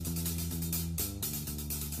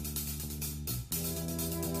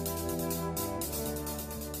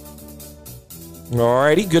All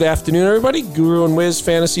righty, good afternoon, everybody. Guru and Wiz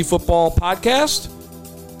Fantasy Football Podcast.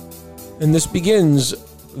 And this begins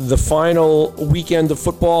the final weekend of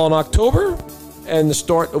football in October and the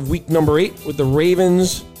start of week number 8 with the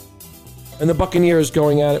Ravens and the Buccaneers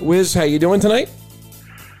going at it. Wiz, how you doing tonight?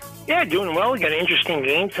 Yeah, doing well. We got an interesting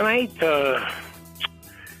game tonight. Tampa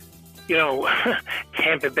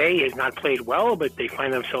Bay has not played well, but they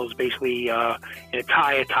find themselves basically in a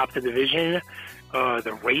tie atop the division.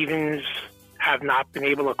 The Ravens have not been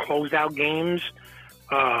able to close out games,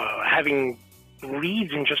 having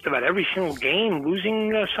leads in just about every single game,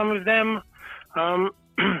 losing some of them. So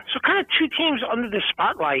kind of two teams under the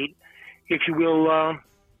spotlight, if you will,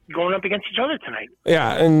 going up against each other tonight.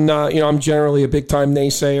 Yeah, and I'm generally a big-time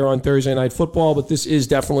naysayer on Thursday Night Football, but this is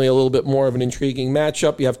definitely a little bit more of an intriguing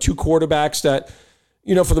matchup. You have two quarterbacks that,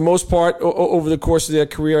 for the most part, over the course of their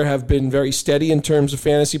career have been very steady in terms of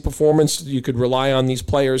fantasy performance. You could rely on these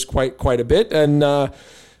players quite a bit, and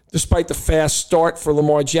despite the fast start for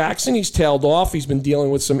Lamar Jackson, he's tailed off. He's been dealing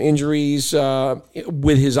with some injuries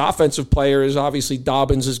with his offensive players. Obviously,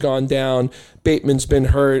 Dobbins has gone down. Bateman's been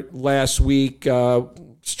hurt last week.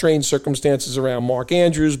 Strange circumstances around Mark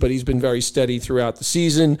Andrews, but he's been very steady throughout the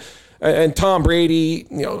season. And Tom Brady,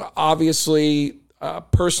 obviously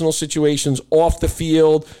personal situations off the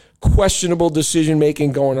field, questionable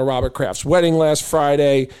decision-making going to Robert Kraft's wedding last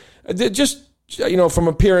Friday. Just, from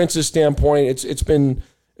appearances standpoint, it's been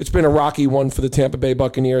a rocky one for the Tampa Bay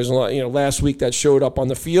Buccaneers. Last week that showed up on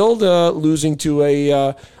the field, losing to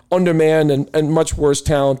a undermanned and much worse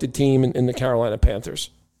talented team in the Carolina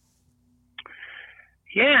Panthers.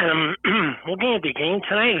 Yeah, looking at the game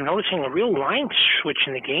tonight and noticing a real line switch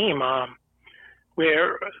in the game,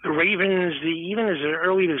 where the Ravens, even as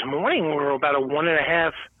early this morning, were about a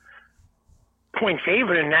 1.5 point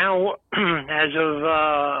favorite, and now, as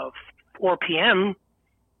of 4 p.m.,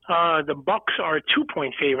 the Bucs are a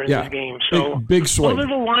 2-point favorite in this game. So big swing. A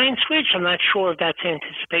little line switch. I'm not sure if that's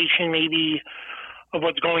anticipation maybe of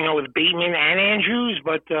what's going on with Bateman and Andrews,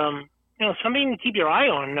 but something to keep your eye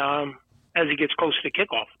on as it gets closer to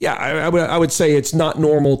kickoff. Yeah, I would say it's not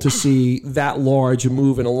normal to see that large a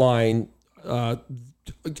move in a line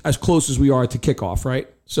as close as we are to kickoff, right?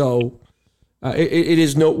 So it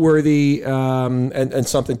is noteworthy and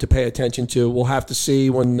something to pay attention to. We'll have to see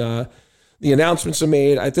when the announcements are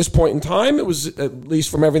made. At this point in time, it was, at least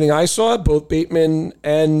from everything I saw, both Bateman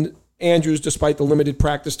and Andrews, despite the limited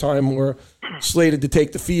practice time, were slated to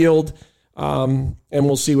take the field. And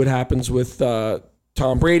we'll see what happens with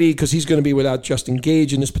Tom Brady, because he's going to be without Justin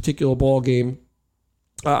Gage in this particular ball game.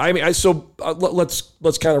 Let's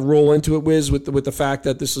kind of roll into it, Wiz, with the fact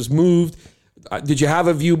that this has moved. Did you have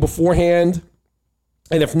a view beforehand?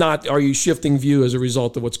 And if not, are you shifting view as a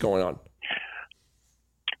result of what's going on?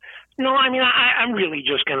 No, I'm really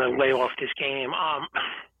just going to lay off this game.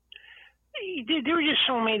 There are just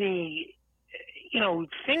so many,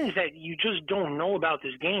 things that you just don't know about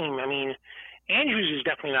this game. Andrews is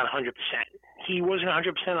definitely not 100%. He wasn't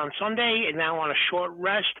 100% on Sunday, and now on a short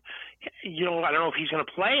rest. I don't know if he's going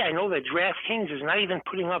to play. I know that DraftKings is not even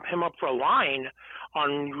putting him up for a line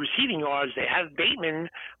on receiving yards. They have Bateman,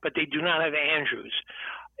 but they do not have Andrews.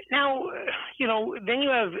 Now, then you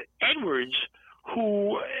have Edwards,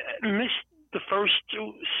 who missed the first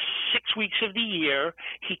 6 weeks of the year.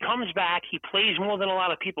 He comes back. He plays more than a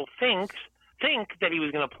lot of people think that he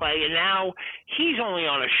was going to play, and now he's only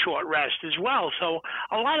on a short rest as well. So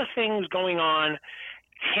a lot of things going on.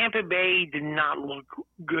 Tampa Bay did not look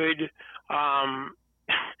good on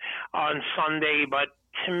Sunday, but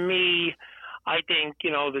to me, I think,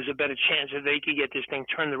 there's a better chance that they could get this thing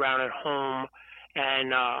turned around at home.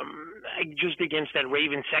 And just against that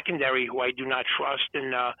Ravens secondary, who I do not trust.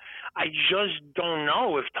 And I just don't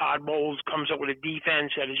know if Todd Bowles comes up with a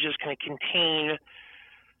defense that is just going to contain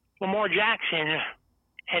Lamar Jackson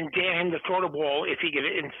and dare him to throw the ball if he could,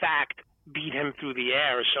 in fact, beat him through the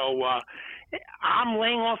air. So I'm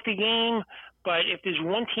laying off the game, but if there's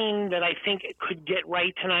one team that I think could get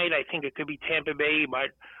right tonight, I think it could be Tampa Bay,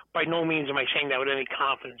 but by no means am I saying that with any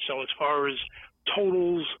confidence. So as far as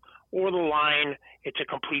totals or the line, it's a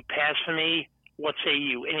complete pass for me. What say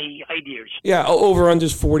you? Any ideas? Yeah, over under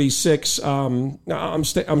 46. I'm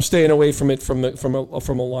staying away from it from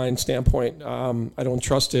a line standpoint. I don't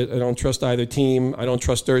trust it. I don't trust either team. I don't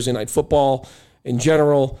trust Thursday Night Football in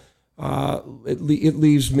general. It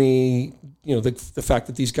leaves me, the fact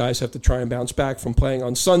that these guys have to try and bounce back from playing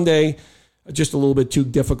on Sunday, just a little bit too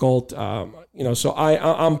difficult. So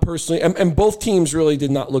I'm personally, and both teams really did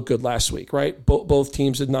not look good last week, right? Both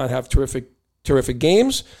teams did not have terrific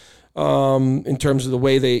games. In terms of the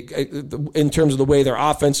way their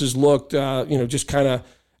offenses looked, just kind of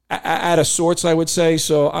out of sorts, I would say.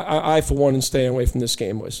 So I for one, am staying away from this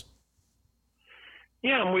game, Wiz.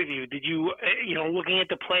 Yeah, I'm with you. Did you, looking at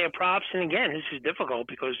the player props, and again, this is difficult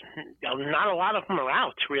because not a lot of them are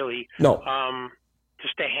out, really. No.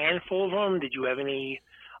 Just a handful of them. Did you have any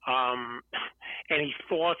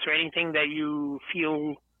thoughts or anything that you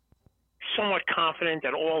feel somewhat confident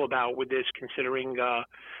at all about with this, considering the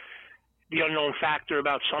unknown factor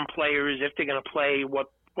about some players, if they're going to play, what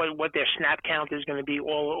their snap count is going to be,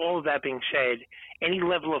 all of that being said, any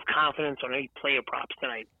level of confidence on any player props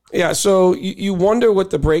tonight? Yeah, so you wonder what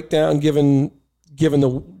the breakdown, given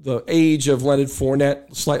the age of Leonard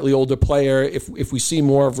Fournette, slightly older player, if we see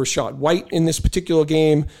more of Rachaad White in this particular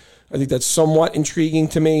game. I think that's somewhat intriguing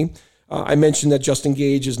to me. I mentioned that Justin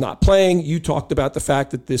Gage is not playing. You talked about the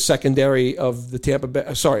fact that the secondary of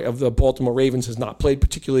the Baltimore Ravens has not played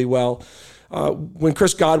particularly well. When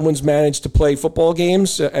Chris Godwin's managed to play football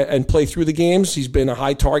games and play through the games, he's been a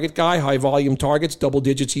high target guy, high volume targets, double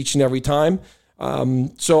digits each and every time.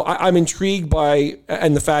 So I'm intrigued by,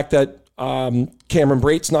 and the fact that Cameron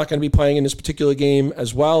Brate's not going to be playing in this particular game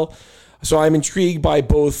as well. So I'm intrigued by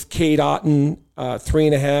both Cade Otton,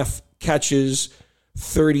 3.5 catches,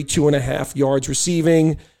 32.5 yards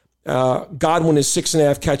receiving. Godwin is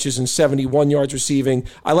 6.5 catches and 71 yards receiving.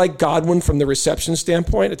 I like Godwin from the reception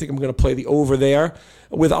standpoint. I think I'm going to play the over there.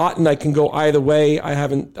 With Otton, I can go either way. I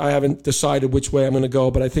haven't decided which way I'm going to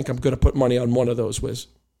go, but I think I'm going to put money on one of those, Wiz.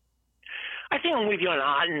 I think I'm with you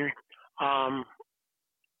on Otton.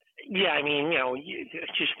 Yeah, I mean, you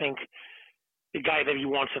just think the guy that he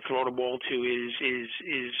wants to throw the ball to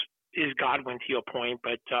is Godwin, to your point,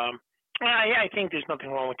 but I think there's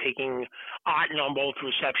nothing wrong with taking Otton on both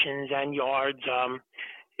receptions and yards.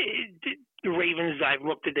 The Ravens, I've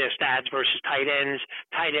looked at their stats versus tight ends.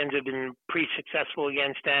 Tight ends have been pretty successful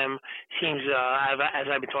against them. Seems, as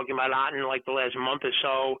I've been talking about Otton like the last month or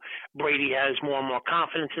so, Brady has more and more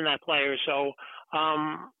confidence in that player. So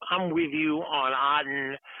I'm with you on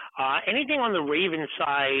Otton. Anything on the Ravens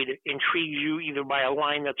side intrigues you either by a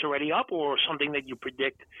line that's already up or something that you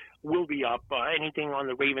predict will be up? Anything on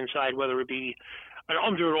the Ravens side, whether it be an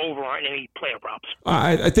under or over on any player props?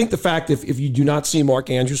 I think the fact if you do not see Mark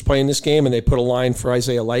Andrews play in this game and they put a line for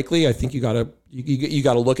Isaiah Likely, I think you got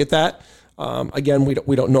to look at that. Again,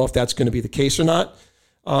 we don't know if that's going to be the case or not.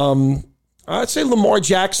 I'd say Lamar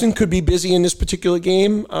Jackson could be busy in this particular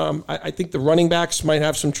game. I think the running backs might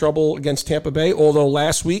have some trouble against Tampa Bay, although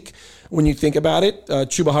last week, when you think about it,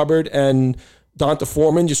 Chuba Hubbard and Donta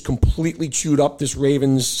Foreman just completely chewed up this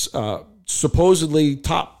Ravens supposedly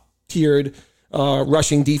top-tiered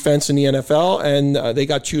rushing defense in the NFL, and they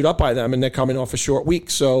got chewed up by them, and they're coming off a short week.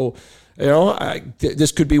 So,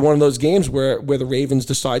 this could be one of those games where the Ravens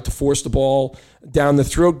decide to force the ball down the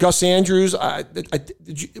throat. Gus Andrews,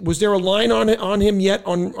 was there a line on him yet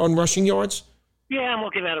on rushing yards? Yeah, I'm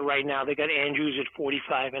looking at it right now. They got Andrews at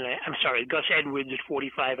 45 and Gus Edwards at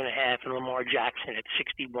 45 and a half, and Lamar Jackson at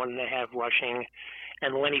 61 and a half rushing,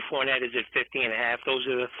 and Lenny Fournette is at 50 and a half. Those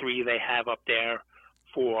are the three they have up there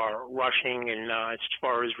for rushing. And as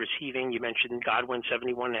far as receiving, you mentioned Godwin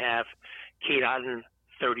 71 and a half, Cade Otton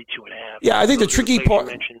 32 and a half. Yeah, I think the tricky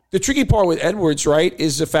part with Edwards, right,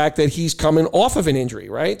 is the fact that he's coming off of an injury,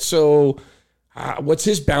 right? So what's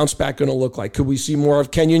his bounce back going to look like? Could we see more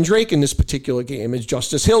of Kenyon Drake in this particular game? Is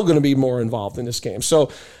Justice Hill going to be more involved in this game?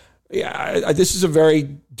 So, yeah, this is a very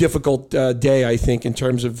difficult day, I think, in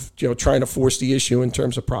terms of trying to force the issue in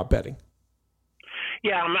terms of prop betting.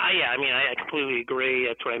 Yeah, I completely agree.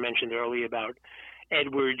 That's what I mentioned earlier about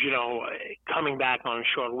Edwards. Coming back on a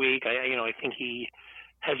short week. I think he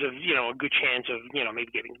has a good chance of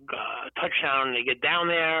maybe getting a touchdown. They get down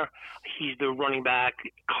there. He's the running back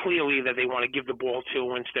clearly that they want to give the ball to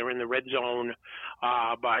once they're in the red zone.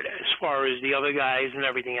 But as far as the other guys and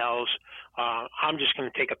everything else, I'm just going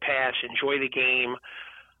to take a pass, enjoy the game.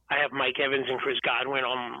 I have Mike Evans and Chris Godwin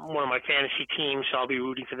on one of my fantasy teams, so I'll be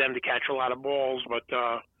rooting for them to catch a lot of balls. But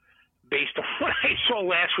based on what I saw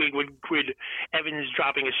last week with Evans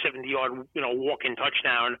dropping a 70-yard, walk-in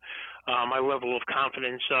touchdown, my level of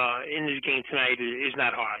confidence in this game tonight is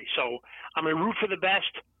not high. So I'm going to root for the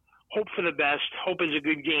best, hope for the best. Hope is a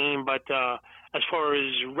good game, but as far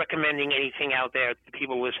as recommending anything out there to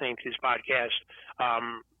people listening to this podcast,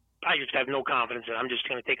 I just have no confidence in it. I'm just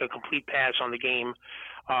going to take a complete pass on the game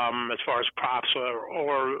as far as props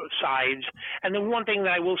or sides. And the one thing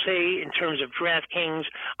that I will say in terms of DraftKings,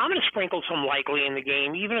 I'm going to sprinkle some Likely in the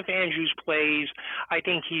game. Even if Andrews plays, I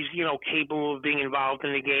think he's, capable of being involved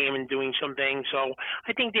in the game and doing some things. So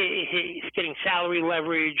I think that he's getting salary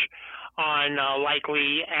leverage on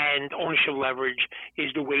Likely and ownership leverage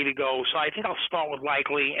is the way to go. So I think I'll start with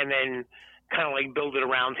Likely and then kind of like build it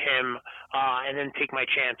around him, and then take my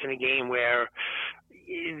chance in a game where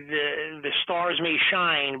the stars may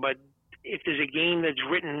shine, but if there's a game that's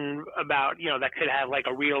written about, that could have like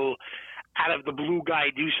a real out of the blue guy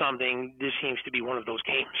do something, this seems to be one of those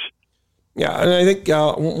games. Yeah, and I think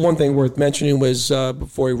one thing worth mentioning was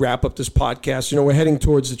before we wrap up this podcast, we're heading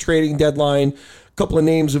towards the trading deadline. A couple of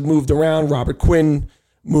names have moved around. Robert Quinn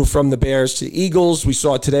moved from the Bears to the Eagles. We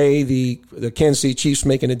saw today the Kansas City Chiefs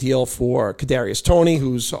making a deal for Kadarius Toney,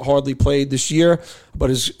 who's hardly played this year, but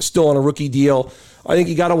is still on a rookie deal. I think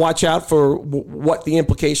you got to watch out for what the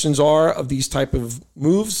implications are of these type of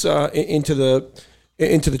moves into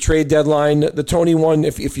the trade deadline. The Toney one,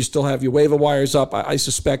 if you still have your waiver wires up, I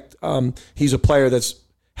suspect he's a player that's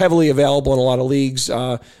heavily available in a lot of leagues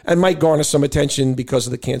and might garner some attention because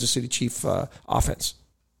of the Kansas City Chief offense.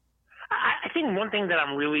 I think one thing that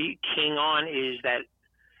I'm really keen on is that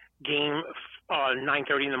game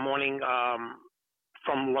 9:30 in the morning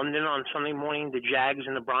from London on Sunday morning, the Jags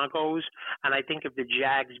and the Broncos. And I think if the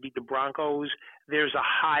Jags beat the Broncos, there's a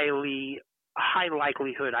high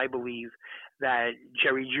likelihood, I believe, that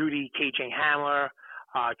Jerry Jeudy, KJ Hamler,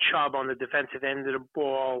 Chubb on the defensive end of the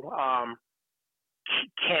ball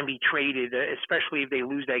can be traded, especially if they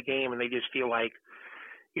lose that game and they just feel like,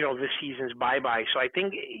 this season's bye-bye. So I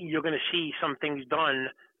think you're going to see some things done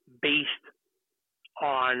based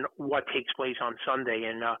on what takes place on Sunday.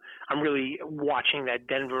 And I'm really watching that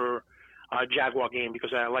Denver Jaguar game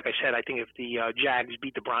because, like I said, I think if the Jags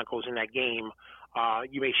beat the Broncos in that game,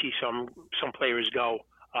 you may see some players go,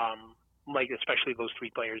 like especially those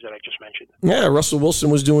three players that I just mentioned. Yeah, Russell Wilson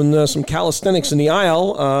was doing some calisthenics in the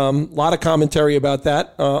aisle. A lot of commentary about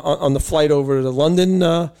that on the flight over to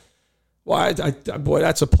London. Boy,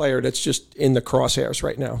 that's a player that's just in the crosshairs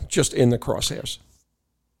right now, just in the crosshairs.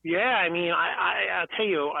 Yeah, I mean, I'll tell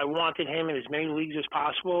you, I wanted him in as many leagues as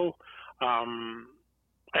possible.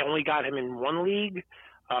 I only got him in one league,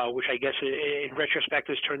 which I guess in retrospect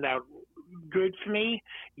has turned out good for me.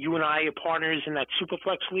 You and I are partners in that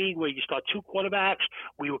Superflex league where you start two quarterbacks.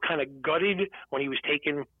 We were kind of gutted when he was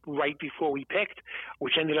taken right before we picked,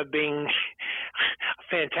 which ended up being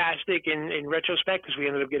fantastic in retrospect because we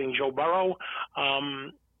ended up getting Joe Burrow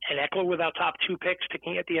and Eckler with our top two picks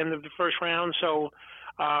picking at the end of the first round. So,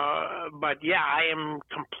 but yeah, I am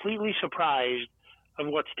completely surprised of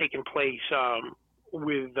what's taken place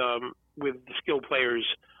with the skilled players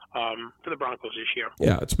for the Broncos this year.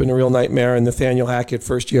 Yeah, it's been a real nightmare. And Nathaniel Hackett,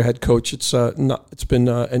 first-year head coach, it's been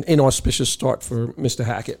an inauspicious start for Mr.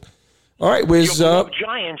 Hackett. All right, Wiz.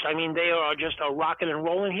 Giants, I mean, they are just rocking and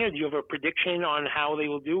rolling here. Do you have a prediction on how they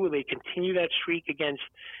will do? Will they continue that streak against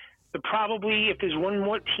probably, if there's one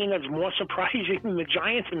more team that's more surprising than the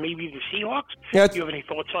Giants and maybe the Seahawks? Yeah, do you have any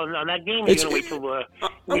thoughts on that game? Or are you going to wait till the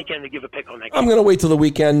weekend to give a pick on that game? I'm going to wait till the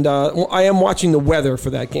weekend. I am watching the weather for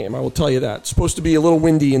that game, I will tell you that. It's supposed to be a little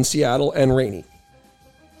windy in Seattle and rainy.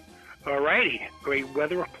 All righty. Great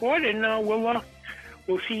weather report, and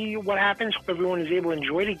we'll see what happens. Hope everyone is able to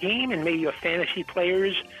enjoy the game, and maybe your fantasy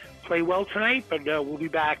players play well tonight. But we'll be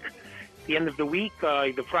back at the end of the week,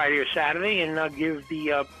 either Friday or Saturday, and give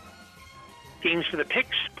the games for the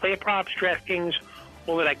picks, player props, DraftKings,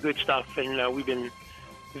 all of that good stuff. And we've been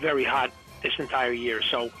very hot this entire year,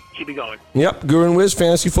 so keep it going. Yep, Guru and Wiz,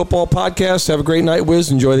 Fantasy Football Podcast. Have a great night,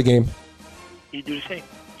 Wiz. Enjoy the game. You do the same.